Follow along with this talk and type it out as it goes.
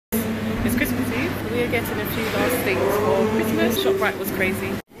It's Christmas Eve. We are getting a few last things for Christmas. ShopRite was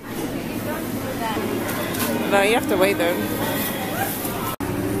crazy. No, you have to wait though.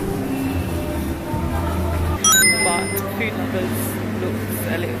 But Food Lovers looks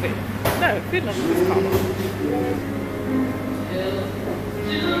a little bit... No, Food Lovers is calmer.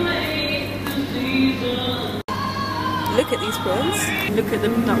 Look at these prawns. Look at the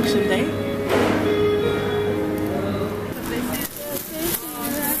production date.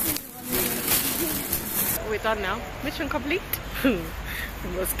 We're done now. Mission complete. I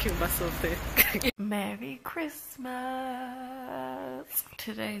was killing myself there. Merry Christmas.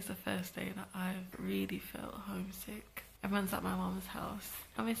 Today's the first day that I've really felt homesick. Everyone's at my mum's house.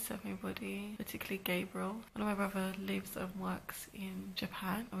 I miss everybody, particularly Gabriel. One of my brother lives and works in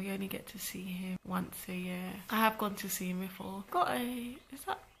Japan, and we only get to see him once a year. I have gone to see him before. Is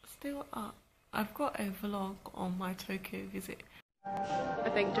that still up? I've got a vlog on my Tokyo visit. I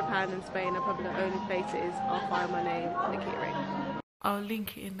think Japan and Spain are probably the only places I'll find my name on the keyring. I'll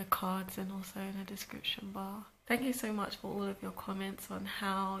link it in the cards and also in the description bar. Thank you so much for all of your comments on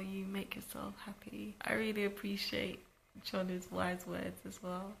how you make yourself happy. I really appreciate Johnny's wise words as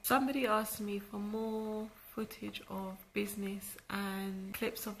well. Somebody asked me for more footage of business and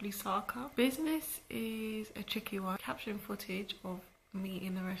clips of Lusaka. Business is a tricky one. Capturing footage of me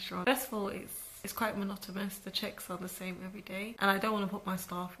in the restaurant. First of all, it's quite monotonous. The checks are the same every day, and I don't want to put my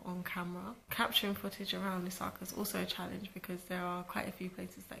staff on camera. Capturing footage around Lusaka is also a challenge because there are quite a few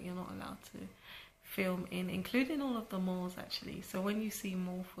places that you're not allowed to film in, including all of the malls actually. So when you see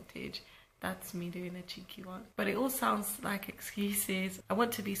mall footage, that's me doing a cheeky one. But it all sounds like excuses. I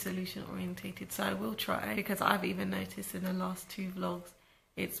want to be solution orientated, so I will try, because I've even noticed in the last 2 vlogs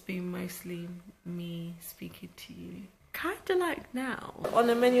it's been mostly me speaking to you. Kinda like now. On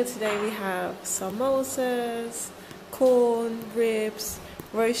the menu today we have samosas, corn, ribs,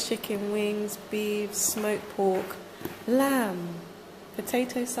 roast chicken wings, beef, smoked pork, lamb,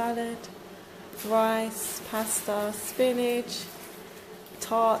 potato salad, rice, pasta, spinach,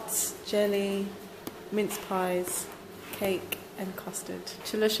 tarts, jelly, mince pies, cake and custard.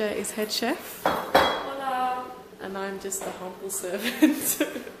 Chilisha is head chef. Hola. And I'm just a humble servant.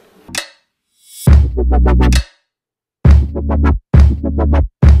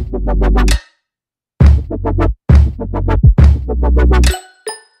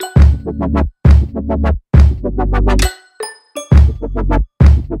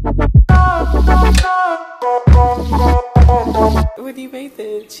 When you made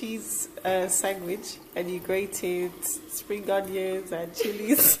the cheese sandwich and you grated spring onions and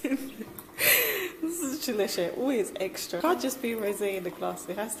chilies, this is Chilisha, always extra. Can't just be rosé in the glass,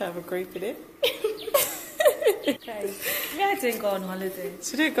 it has to have a grape in it. Okay. Yeah, I didn't go on holiday.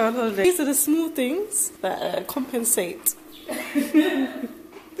 She didn't go on holiday. These are the small things that compensate. Oh,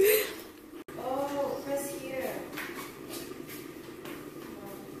 press here.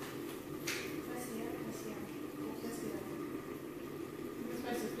 Press here, press here. Press here. You're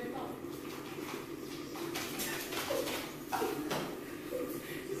supposed to flip up.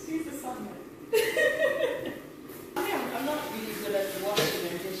 Just use the sunlight. I'm not really good at washing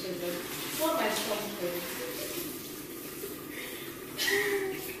and dishes. It's not my strong point.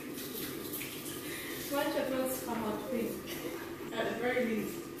 Why don't your clothes come out pink? At the very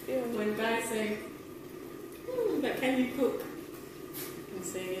least, when guys say, but can you cook? And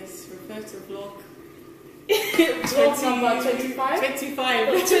say yes, refer to vlog. Vlog number 25?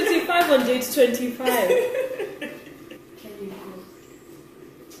 25. 25 on date 25. Can you cook?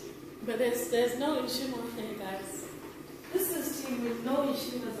 But there's no Inshima here, guys. This is team with no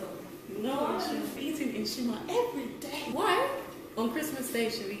Ishimas on. No Inshima. Eating Inshima every day. Why? On Christmas Day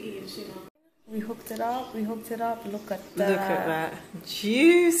should we eat Inshima? We hooked it up, look at that. Look at that.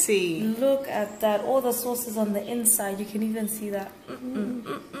 Juicy. Look at that. All the sauces on the inside, you can even see that.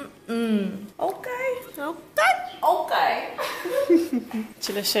 Okay. Okay.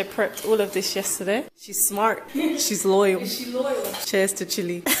 Chilisha prepped all of this yesterday. She's smart. She's loyal. Is she loyal? Cheers to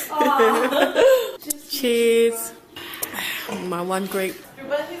chili. Cheers. My one grape.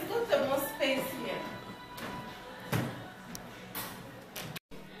 But he's got the most space here.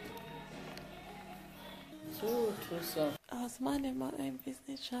 I was minding my own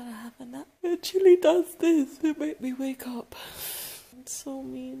business trying to have a nap. And Chili does this to make me wake up. It's so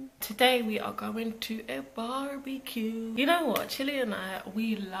mean. Today we are going to a barbecue. You know what? Chili and I,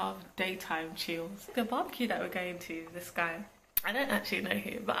 we love daytime chills. The barbecue that we're going to, this guy, I don't actually know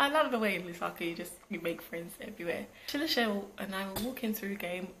him, but I love the way in Lusaka you make friends everywhere. Chilisha and I were walking through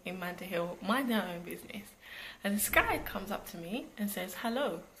game in Manda Hill, minding our own business. And this guy comes up to me and says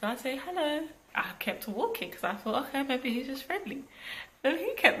hello. So I say hello. I kept walking because I thought, okay, maybe he's just friendly. And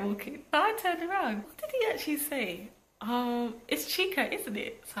he kept walking. So I turned around. What did he actually say? It's Chika, isn't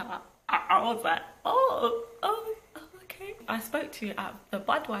it? So I was like, oh, okay. I spoke to you at the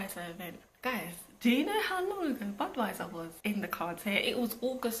Budweiser event. Guys, do you know how long ago Budweiser was in the cards here? It was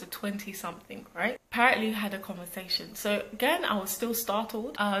August of 20-something, right? Apparently we had a conversation. So again, I was still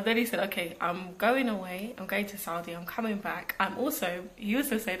startled. Then he said, okay, I'm going away. I'm going to Saudi. I'm coming back. He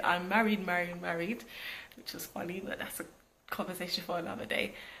also said, I'm married, which was funny, but that's a conversation for another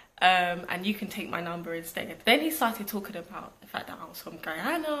day. And you can take my number instead. Then he started talking about the fact that I was from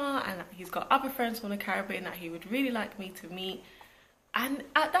Guyana and that he's got other friends from the Caribbean that he would really like me to meet. And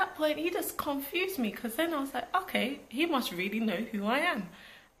at that point, he just confused me, because then I was like, okay, he must really know who I am.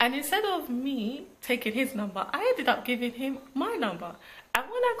 And instead of me taking his number, I ended up giving him my number. And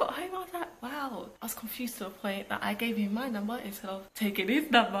when I got home, I was like, wow. I was confused to the point that I gave him my number instead of taking his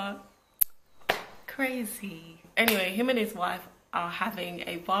number. Crazy. Anyway, him and his wife are having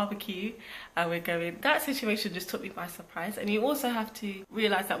a barbecue and we're going. That situation just took me by surprise. And you also have to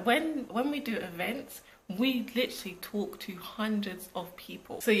realize that when we do events, we literally talk to hundreds of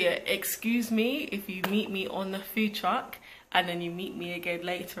people. So yeah, excuse me if you meet me on the food truck and then you meet me again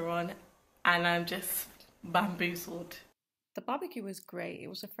later on and I'm just bamboozled. The barbecue was great. It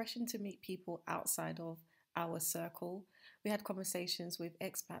was refreshing to meet people outside of our circle. We had conversations with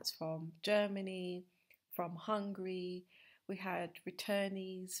expats from Germany, from Hungary. We had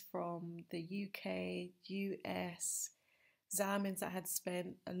returnees from the UK, US, Zambians that had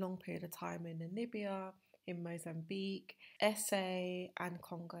spent a long period of time in Namibia, in Mozambique, SA and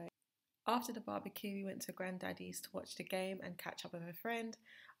Congo. After the barbecue, we went to Granddaddy's to watch the game and catch up with a friend.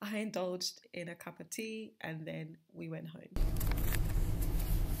 I indulged in a cup of tea and then we went home.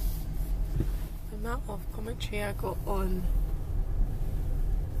 The amount of commentary I got on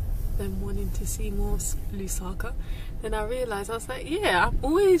them wanting to see more Lusaka, then I realised, I was like, yeah, I'm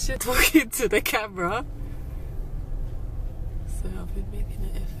always just talking to the camera. So I've been making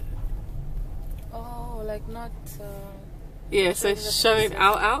an effort. Oh, like not... yeah, so showing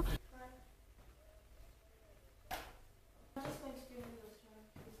out.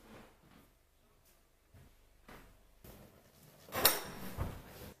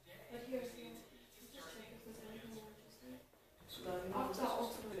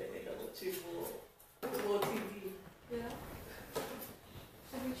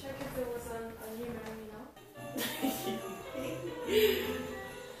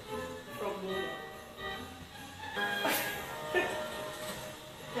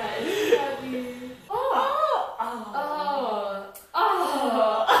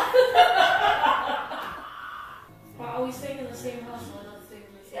 Are we staying in the same house or not staying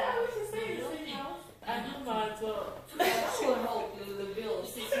in the same house? Yeah, we should stay in the same house. And you might as well. That would help the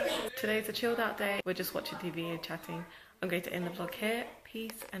bills. Today's a chilled out day. We're just watching TV and chatting. I'm going to end the vlog here.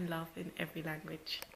 Peace and love in every language.